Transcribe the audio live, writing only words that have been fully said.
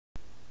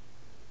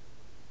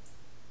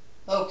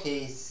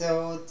Okay,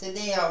 so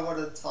today I want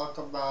to talk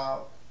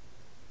about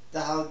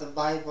how the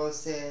Bible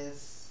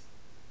says,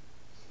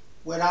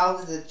 when I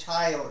was a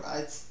child,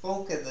 I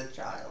spoke as a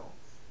child,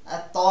 I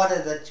thought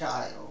as a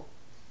child,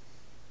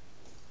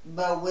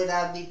 but when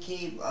I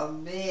became a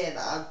man,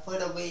 I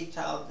put away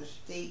childish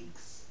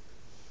things.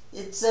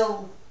 And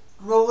so,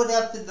 growing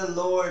up in the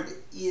Lord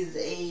is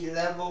a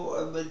level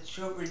of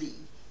maturity.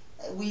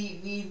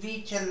 We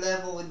reach a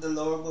level in the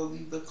Lord where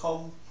we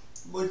become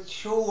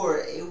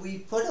mature and we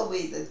put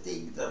away the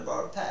things of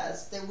our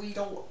past and we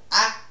don't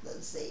act the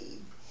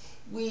same.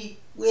 We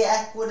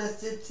act with a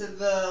sense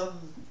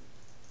of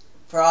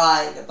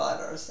pride about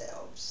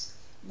ourselves.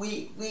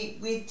 We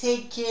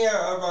take care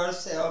of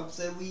ourselves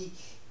and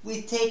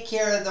we take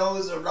care of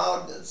those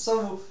around us.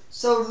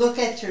 So look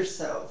at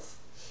yourself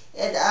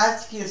and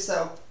ask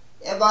yourself,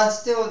 am I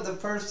still the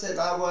person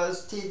I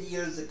was 10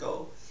 years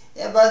ago?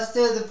 Am I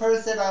still the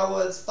person I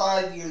was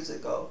 5 years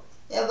ago?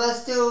 Am I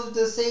still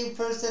the same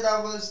person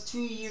I was 2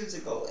 years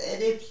ago?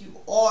 And if you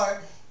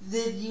are,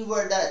 then you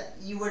are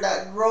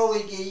not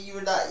growing and you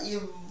are not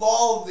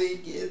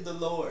evolving in the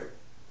Lord.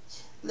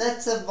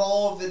 Let's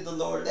evolve in the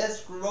Lord.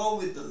 Let's grow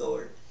in the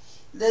Lord.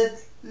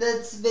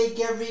 Let's make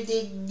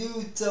everything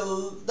new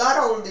to not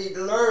only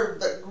learn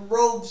but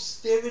grow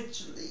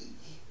spiritually.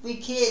 We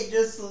can't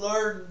just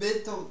learn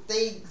mental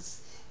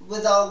things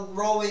without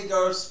growing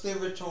our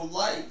spiritual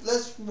life.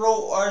 Let's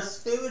grow our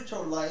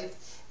spiritual life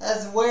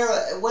as well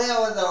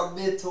as our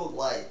mental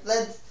life.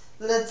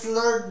 Let's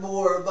learn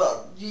more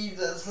about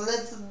Jesus.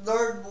 Let's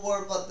learn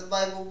more about the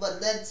Bible, but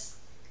let's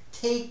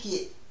take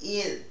it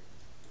in.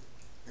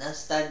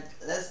 Let's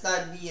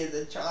not be as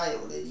a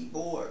child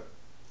anymore.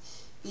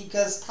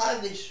 Because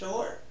time is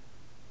short.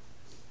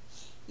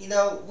 You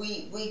know,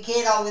 we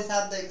can't always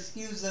have the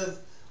excuse of,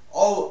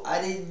 oh,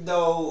 I didn't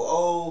know,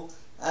 oh,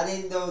 I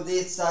didn't know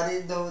this, I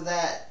didn't know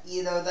that.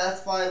 You know,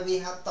 that's why we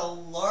have to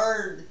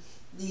learn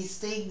these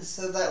things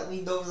so that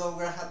we no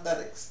longer have that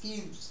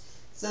excuse.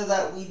 So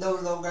that we no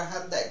longer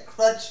have that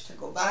crutch to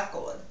go back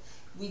on.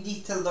 We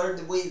need to learn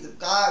the ways of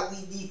God.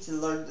 We need to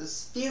learn the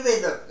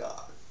Spirit of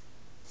God.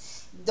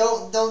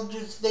 Don't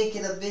just make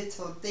it a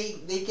mental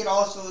thing. Make it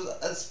also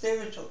a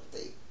spiritual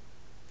thing.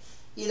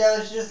 You know,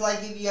 it's just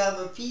like if you have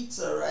a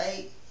pizza,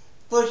 right?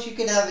 Of course you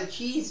can have a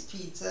cheese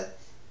pizza,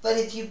 but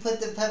if you put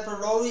the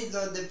pepperonis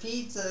on the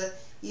pizza,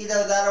 you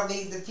know, that'll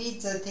make the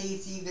pizza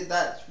taste even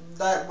that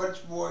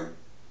much more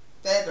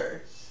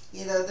better.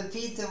 You know, the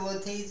pizza will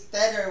taste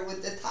better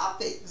with the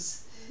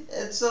toppings.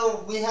 And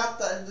so we have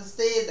to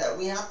understand that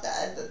we have to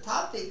add the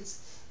toppings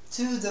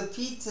to the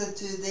pizza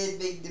to then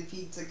make the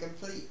pizza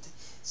complete.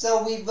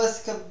 So we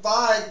must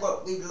combine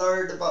what we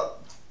learned about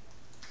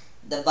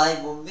the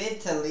Bible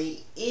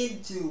mentally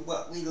into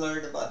what we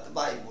learned about the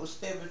Bible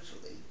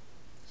spiritually.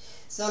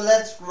 So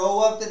let's grow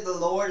up in the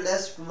Lord.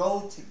 Let's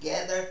grow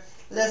together.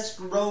 Let's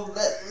grow.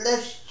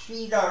 Let's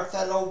treat our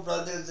fellow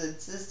brothers and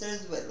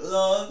sisters with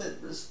love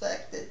and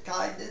respect and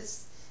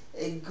kindness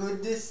and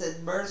goodness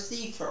and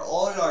mercy for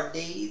all our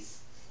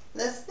days.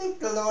 Let's make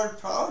the Lord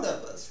proud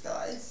of us,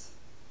 guys.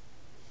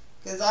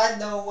 Because I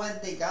know one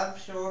thing, I'm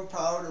sure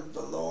proud of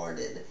the Lord,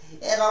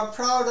 and I'm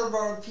proud of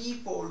our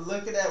people.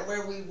 Looking at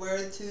where we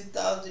were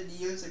 2,000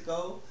 years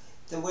ago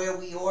to where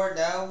we are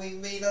now,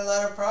 we've made a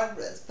lot of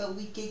progress, but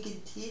we can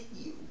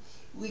continue.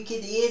 We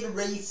can end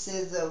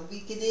racism,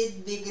 we can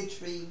end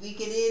bigotry, we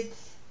can end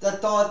the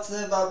thoughts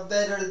of I'm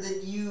better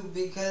than you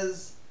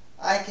because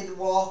I can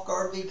walk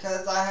or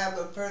because I have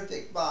a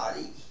perfect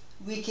body.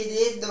 We can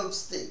end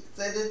those things,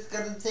 and it's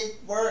going to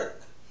take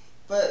work.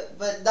 But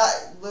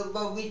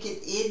we can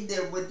end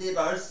them within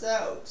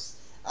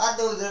ourselves. I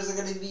know there's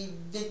going to be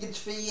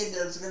bigotry and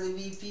there's going to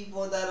be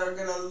people that are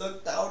going to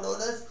look down on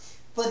us.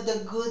 But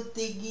the good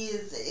thing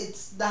is,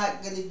 it's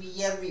not going to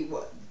be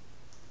everyone.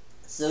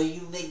 So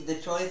you make the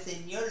choice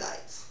in your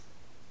life.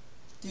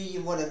 Do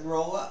you want to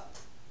grow up?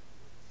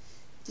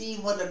 Do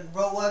you want to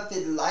grow up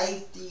in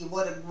life? Do you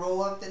want to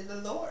grow up in the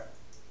Lord?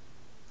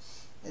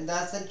 And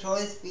that's a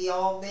choice we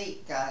all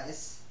make,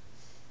 guys.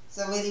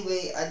 So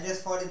anyway, I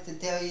just wanted to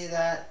tell you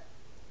that,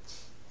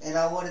 and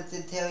I wanted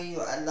to tell you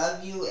I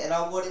love you, and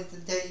I wanted to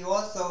tell you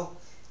also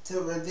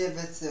to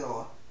remember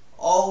to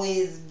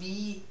always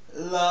be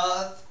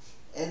love,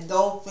 and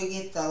don't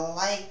forget to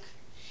like,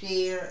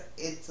 share,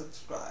 and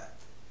subscribe.